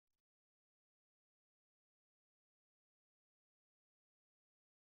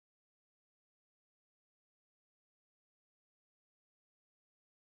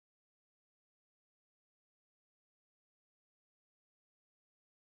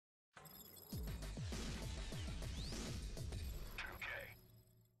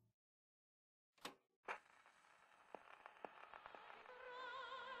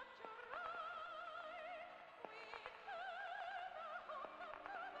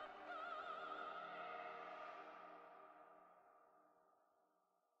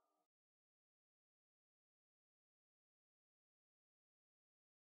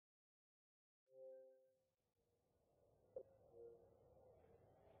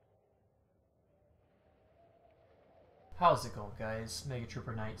How's it going, guys? Mega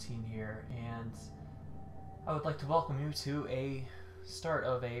Trooper 19 here, and I would like to welcome you to a start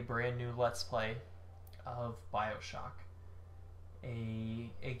of a brand new Let's Play of Bioshock.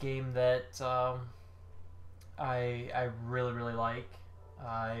 A game that I really like.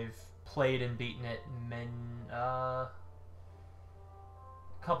 I've played and beaten it a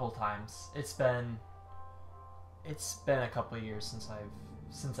couple times. It's been a couple of years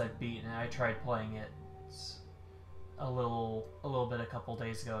since I've beaten it. I tried playing it a little bit a couple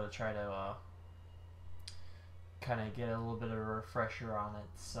days ago to try to kind of get a little bit of a refresher on it.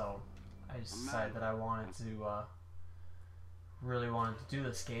 So I just decided that I really wanted to do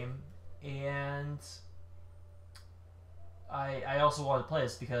this game, and I also wanted to play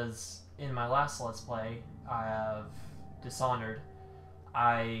this because in my last Let's Play I have Dishonored.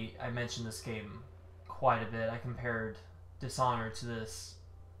 I mentioned this game quite a bit. I compared Dishonored to this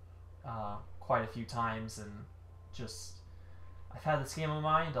quite a few times, and I've had this game in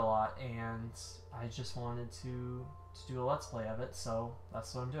mind a lot, and I just wanted to do a Let's Play of it, so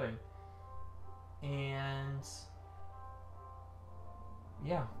that's what I'm doing. And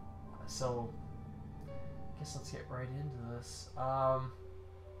yeah, so I guess let's get right into this.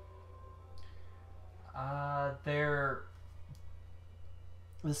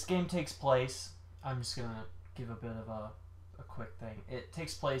 This game takes place, I'm just gonna give a bit of a quick thing. It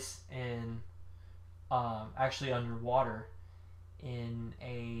takes place in actually underwater in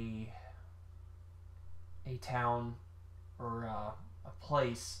a town or a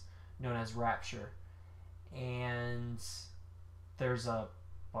place known as Rapture, and there's a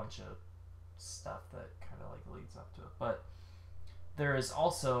bunch of stuff that kind of like leads up to it. But there is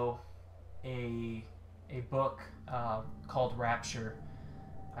also a book called Rapture.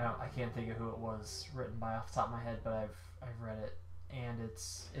 I can't think of who it was written by off the top of my head, but I've read it, and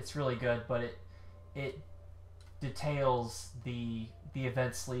it's really good. But it details the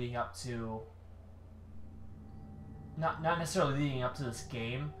events leading up to, not necessarily leading up to this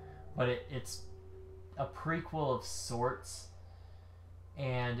game, but it's a prequel of sorts,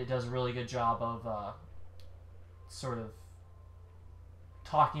 and it does a really good job of sort of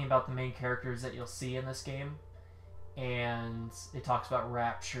talking about the main characters that you'll see in this game, and it talks about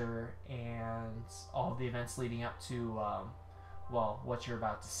Rapture and all of the events leading up to well, what you're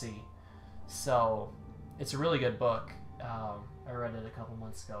about to see. So it's a really good book. I read it a couple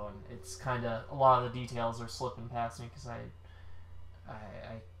months ago, and it's kind of, a lot of the details are slipping past me because I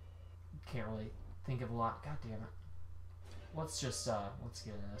can't really think of a lot. God damn it. Let's get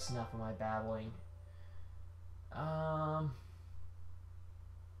into this. Enough of my babbling. The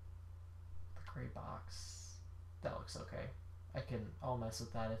gray box. That looks okay. I'll mess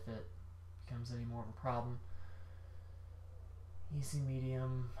with that if it becomes any more of a problem. Easy,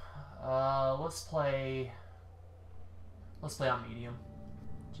 medium. Let's play on medium,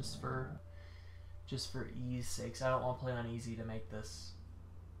 just for ease sakes. I don't want to play on easy to make this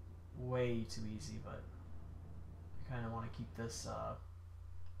way too easy, but I kind of want to keep this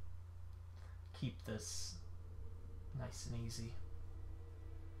nice and easy,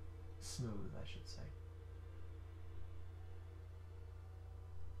 smooth, I should say.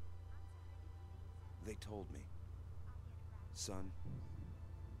 They told me, son,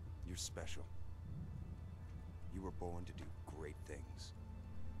 you're special. You were born to do great things.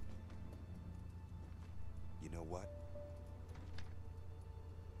 You know what?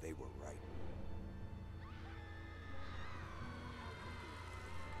 They were right.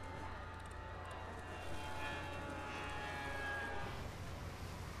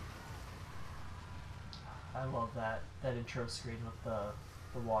 I love that intro screen with the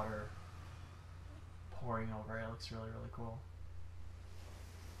water pouring over it. It looks really cool.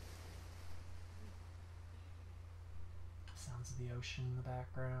 Sounds of the ocean in the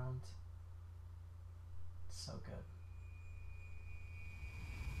background. It's so good.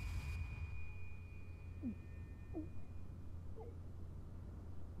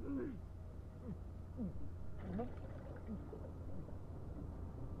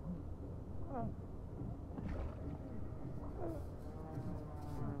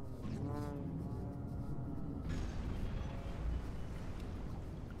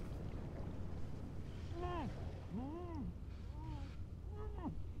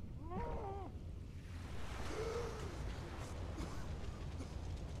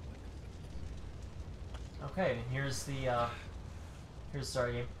 Okay, and here's the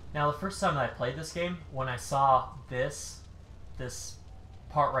start game. Now, the first time that I played this game, when I saw this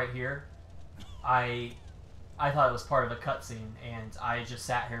part right here, I thought it was part of a cutscene, and I just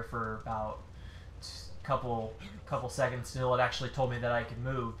sat here for about couple seconds until it actually told me that I could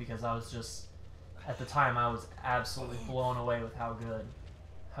move, because I was just at the time I was absolutely blown away with how good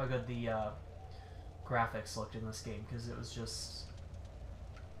the graphics looked in this game, because it was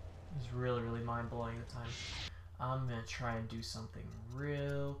really, really mind-blowing at the time. I'm gonna try and do something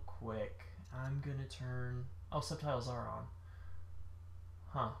real quick. I'm gonna turn... Oh, subtitles are on.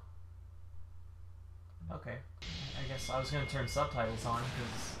 Huh. Okay. I guess I was gonna turn subtitles on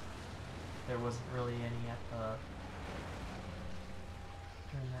because there wasn't really any at the...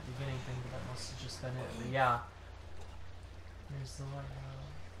 during that beginning thing, but that must have just been it. But yeah. There's the lighthouse.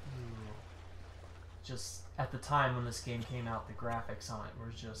 Ooh. Just, at the time when this game came out, the graphics on it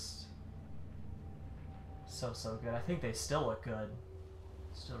were just so good. I think they still look good.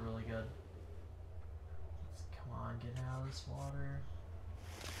 Still really good. Come on, get out of this water.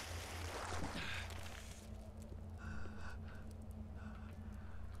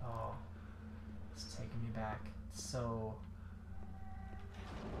 Oh, it's taking me back. So...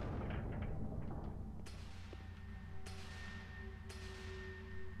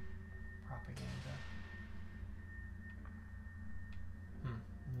 propaganda.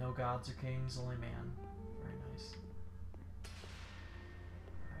 No gods or kings, only man. Very nice.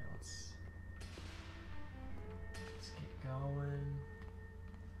 Alright, let's get going.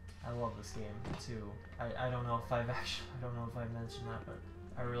 I love this game too. I don't know if I've mentioned that, but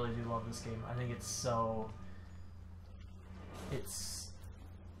I really do love this game. I think it's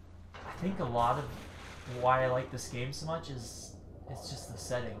I think a lot of why I like this game so much is it's just the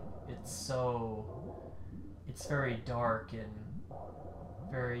setting. It's very dark and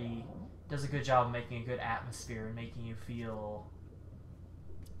does a good job of making a good atmosphere and making you feel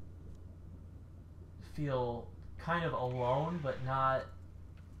kind of alone, but not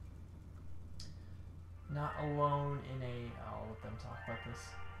alone in a... I'll let them talk about this.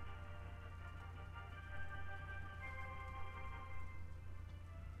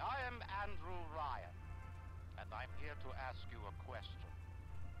 I am Andrew Ryan, and I'm here to ask you a question.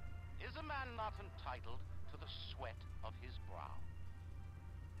 Is a man not entitled to the sweat of his brow?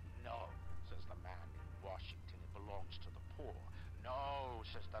 No, says the man in Washington, it belongs to the poor. No,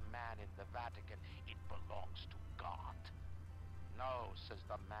 says the man in the Vatican, it belongs to God. No, says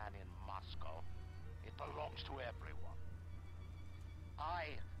the man in Moscow, it belongs to everyone.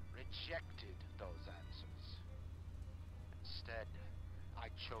 I rejected those answers. Instead,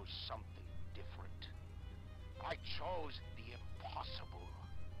 I chose something different. I chose the impossible.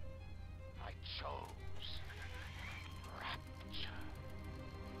 I chose Rapture.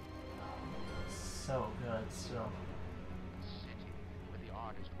 So good, still. A city where the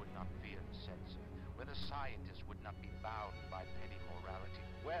artist would not fear the censor, where the scientist would not be bound by petty morality,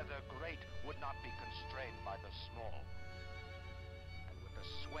 where the great would not be constrained by the small. And with the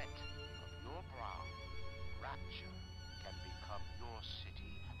sweat of your brow, Rapture can become your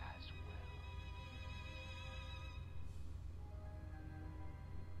city as well.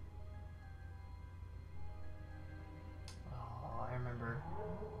 Oh, I remember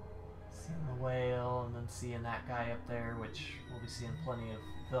seeing the whale and then seeing that guy up there, which we'll be seeing plenty of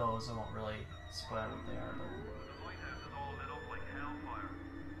those. I won't really spoil what they are, but... The lighthouse is all lit up like hellfire.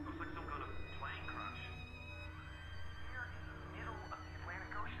 Looks like some kind of plane crash. Here in the middle of the Atlantic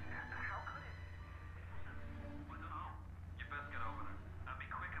Ocean. How could it? I don't know. You best get over there. And be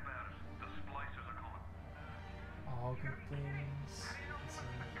quick about it. The splicers are coming. All good things.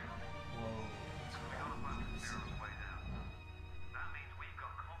 Whoa. That's We gotta find the Sierra's way down. That means we've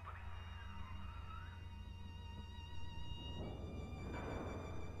got company.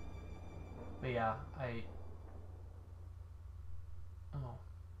 But yeah,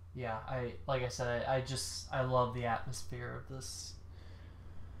 like I said, I love the atmosphere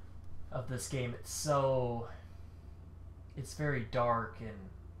of this game. It's very dark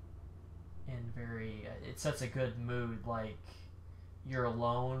and very, it sets a good mood. Like, you're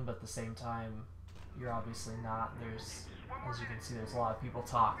alone, but at the same time, you're obviously not. There's, as you can see, there's a lot of people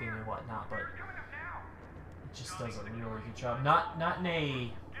talking and whatnot, but it just does a really good job. Not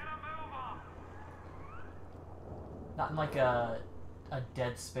in like a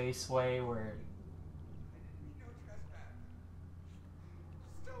Dead Space way where... No trespass.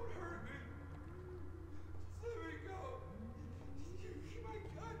 Just don't hurt me. Just let me go. My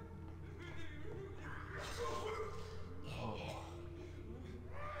gun.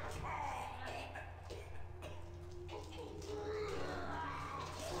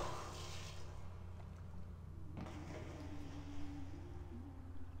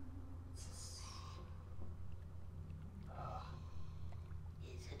 Oh.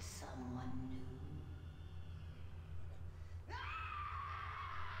 Is it someone new?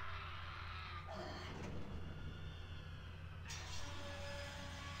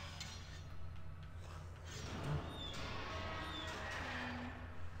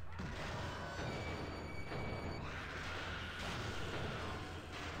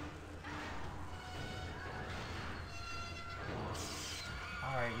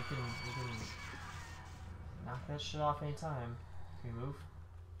 we can knock that shit off anytime. Can we move?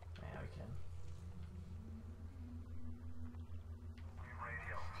 Yeah, we can.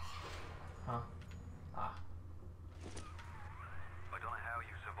 Radio. Huh? Ah. I don't know how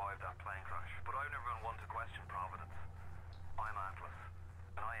you survived that plane crash, but I've never been one to question Providence. I'm Atlas,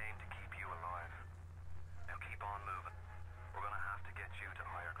 and I aim to keep you alive. Now keep on moving. We're gonna have to get you to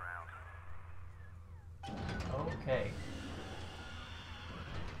higher ground. Okay.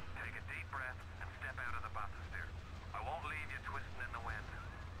 Take a deep breath and step out of the bathysphere. I won't leave you twisting in the wind.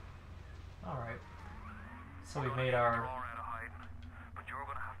 Alright. So We're we've gonna made need to our... draw out of hiding, but you're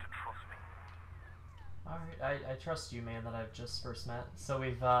gonna have to trust me. Alright, I trust you, man, that I've just first met. So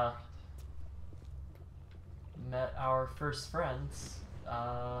we've, met our first friends,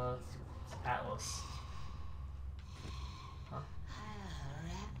 Atlas. Huh?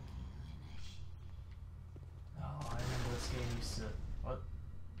 Oh, I remember this game used to... What?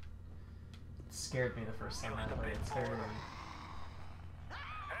 It scared me the first time I played it. It's very...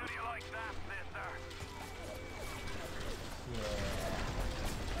 How do you like that, mister? Yeah.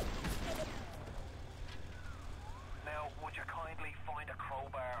 Now, would you kindly find a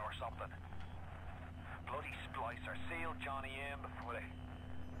crowbar or something? Bloody splicer. Seal Johnny in before they...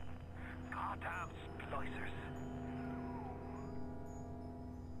 Goddamn splicers.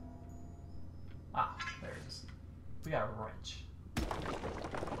 Ah, there it is. We got a wrench.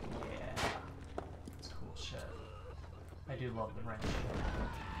 Yeah. That's cool shit. I do love the wrench.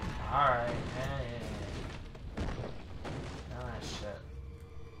 Alright, hey. Nice shit.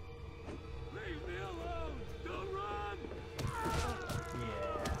 Leave me alone! Don't run!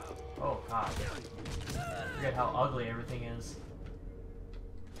 Yeah. Oh god. Forget how ugly everything is.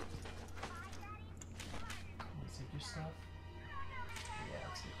 Let's take your stuff. Yeah,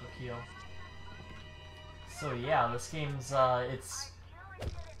 let's get a heal. So yeah, this game's it's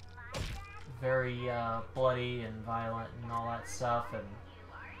very bloody and violent and all that stuff, and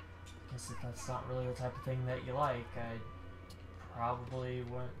I guess if that's not really the type of thing that you like, I probably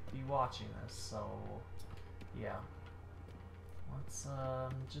wouldn't be watching this. So yeah, let's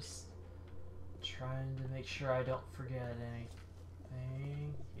just trying to make sure I don't forget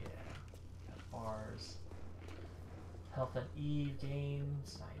anything. Yeah, got bars. Health and Eve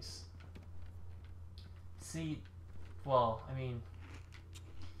gains, nice. See, well, I mean,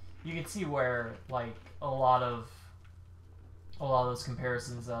 you can see where like a lot of those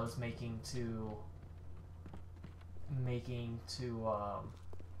comparisons I was making to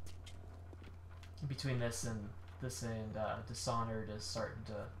between this and Dishonored is starting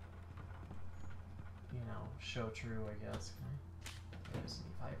to, you know, show true, I guess. There's an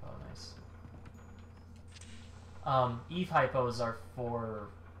Eve hypo, nice. Eve hypos are for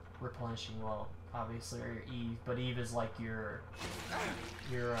replenishing, well, obviously, or your Eve, but Eve is like your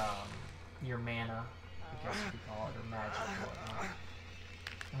mana, I guess you could call it, or magic or whatnot.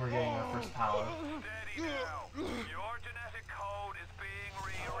 And we're getting our first power. Steady now. Your genetic code is being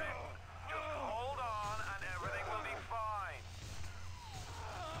rewritten. Just hold on and everything will be fine.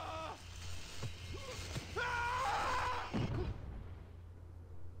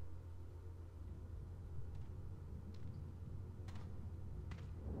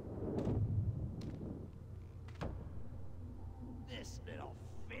 This little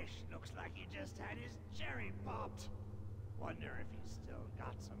fish looks like he just had his cherry popped. Wonder if he's still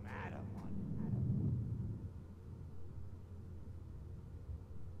got some Adam on him.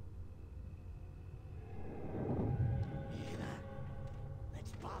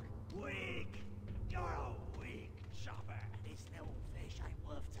 Let's fuck weak. You're a weak chopper. This little fish ain't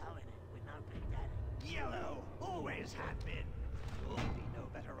worth towing it with no big daddy. Yellow, always have been. You'll be no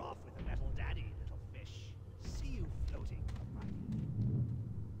better off with a metal daddy, little fish. See you floating on my...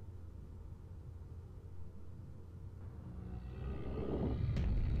 Look,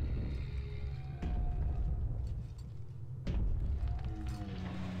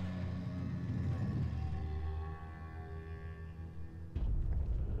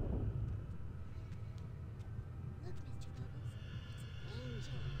 Mr. Bubbles, it's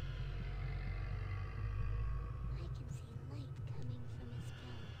Angel. I can see light coming from his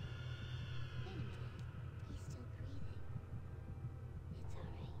belly. Wait a minute, he's still breathing. It's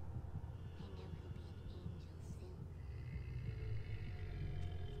alright. I know he'll be an angel soon.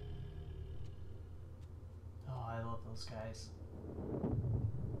 Oh, I love those guys.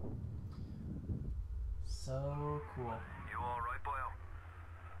 So cool. You alright, boyo?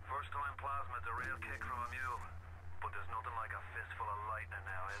 First time plasmid's a real kick from a mule. But there's nothing like a fistful of lightning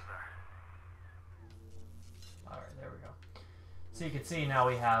now, is there? Alright, there we go. So you can see now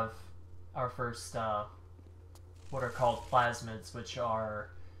we have our first, what are called plasmids, which are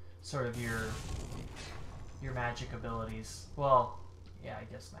sort of your magic abilities. Well, yeah, I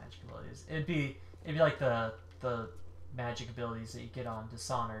guess magic abilities. It'd be like the magic abilities that you get on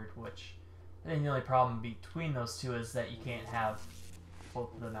Dishonored, which then the only problem between those two is that you can't have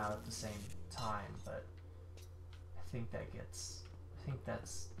both of them out at the same time. But I think that's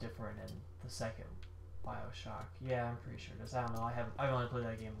different in the second Bioshock. Yeah, I'm pretty sure it is. I don't know. I've only played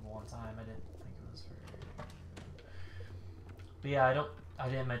that game one time. I didn't think it was very. But yeah, I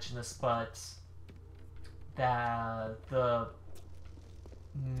didn't mention this, but that the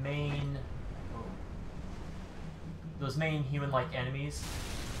main those main human-like enemies.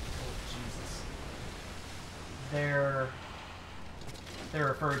 Oh Jesus! They're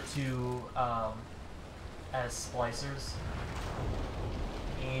referred to as splicers,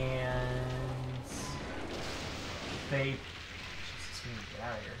 and they. Jesus, we need to get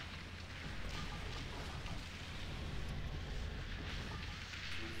out of here.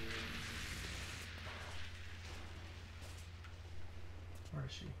 Where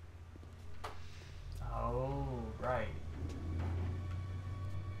is she? Oh, right.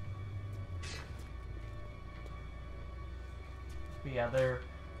 But yeah, they're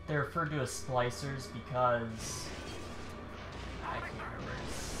referred to as splicers because I can't remember.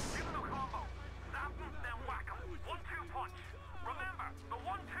 Give him a combo. Zap him, then whack him. 1-2 punch. Remember, the 1-2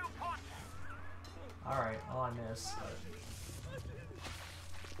 punch. Alright, well I missed, but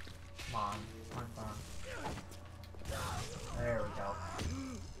come on, come on. There we go.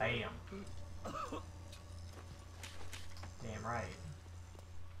 Bam. Damn right.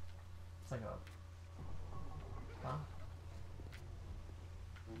 It's like a... Huh?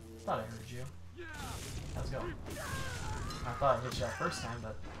 Thought I heard you. Let's go. I thought I hit you that first time,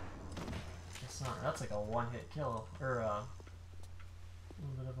 but it's not. That's like a one-hit kill, or a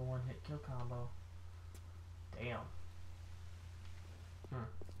little bit of a one-hit kill combo. Damn.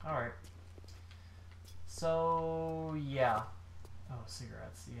 Alright. So, yeah. Oh,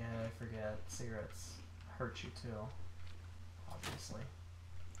 cigarettes. Yeah, I forget. Cigarettes hurt you too, obviously.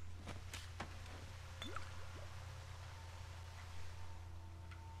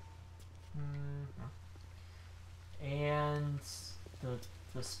 And the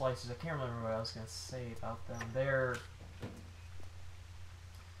splicers, I can't remember what I was going to say about them.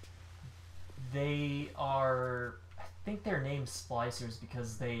 They are, I think they're named splicers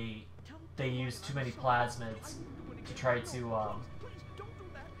because they use too many plasmids to try to Please don't do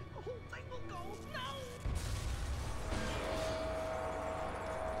that. The whole thing will go. No.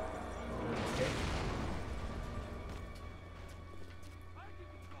 Okay. I can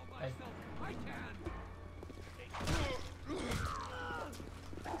control myself. I can.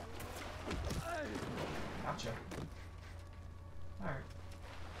 Gotcha. Alright.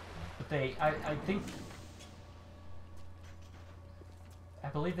 But I think, I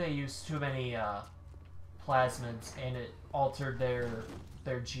believe they used too many plasmids, and it altered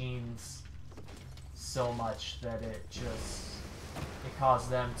their genes so much that it caused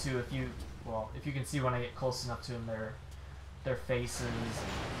them to, if you can see when I get close enough to them, their faces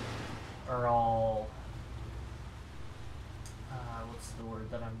are all, what's the word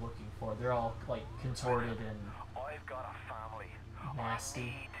that I'm looking for? They're all like contorted and I've got a family. nasty. I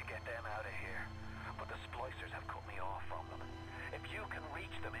need to get them out of here, but the splicers have cut me off from them. If you can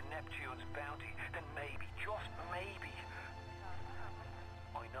reach them in Neptune's bounty, then maybe, just maybe.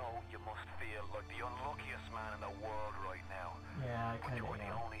 I know you must feel like the unluckiest man in the world right now. Yeah, I But kind you're of the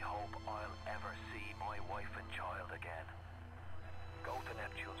am. only hope I'll ever see my wife and child again. Go to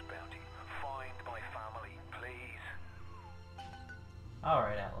Neptune's bounty. Find my family, please.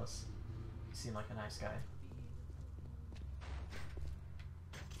 Alright, Atlas. You seem like a nice guy.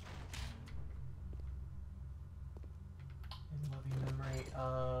 In loving memory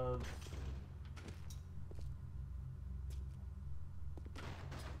of...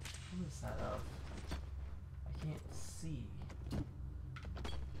 Who is that of? I can't see.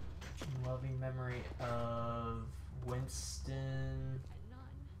 In loving memory of Winston...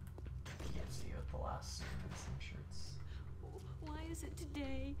 Can't see what the last name is. I'm sure it's... Why is it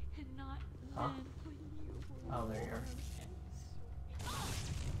today and not Huh? then when you were Oh, there you are. born?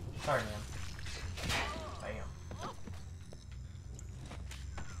 Sorry, man. Bam.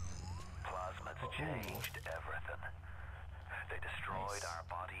 Plasmids Oh. changed everything. They destroyed Nice. our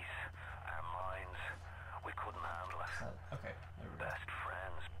bodies, our minds. We couldn't handle it. Okay, there we go. Best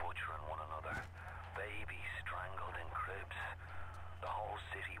friends butchering one another. Babies strangled in cribs. The whole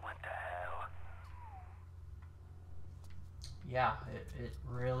city went to hell. Yeah, it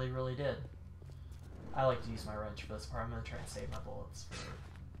really, really did. I like to use my wrench for this part. I'm going to try and save my bullets for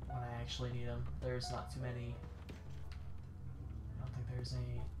when I actually need them. There's not too many. I don't think there's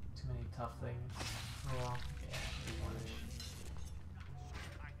any Too many tough things. Well, yeah, one-ish.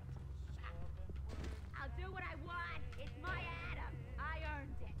 I'll do what I want. It's my Adam. I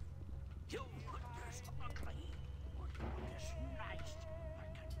earned it. You understand ugly. This nice. I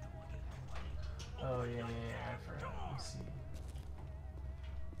can do it. Oh yeah, I forgot. Let me see.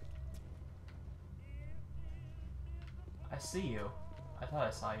 I see you. I thought I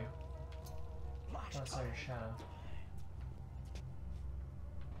saw you. I thought I saw your shadow.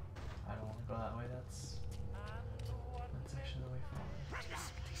 I don't want to go that way. That's actually the way forward.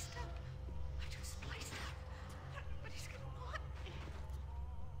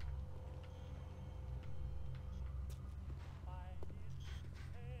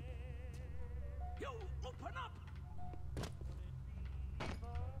 You open up.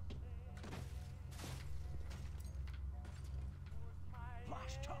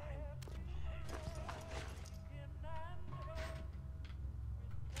 Last time.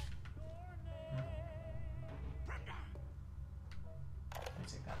 Brenda. Let me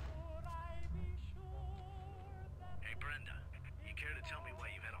take that. Hey, Brenda, you care to tell me why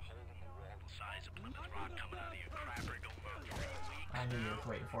you had a hole in the wall the size of Plymouth Rock coming out of your crapper going on 3 weeks? I knew you were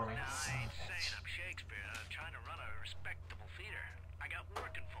waiting for me. Nah, Son I of ain't a bitch. saying I'm Shakespeare. I'm trying to run a respectable theater. I got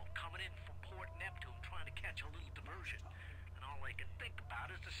working folk coming in from Port Neptune trying to catch a little diversion. And all they can think about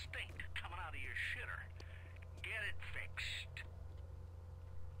is the stink coming out of your shitter. Get it fixed.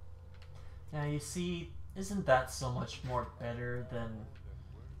 Now you see, isn't that so much more better than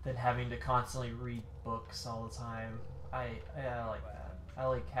having to constantly read books all the time? I like that. I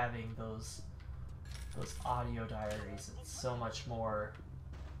like having those audio diaries. It's so much more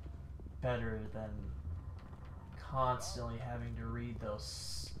better than constantly having to read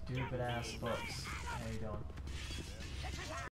those stupid ass books. How you doing?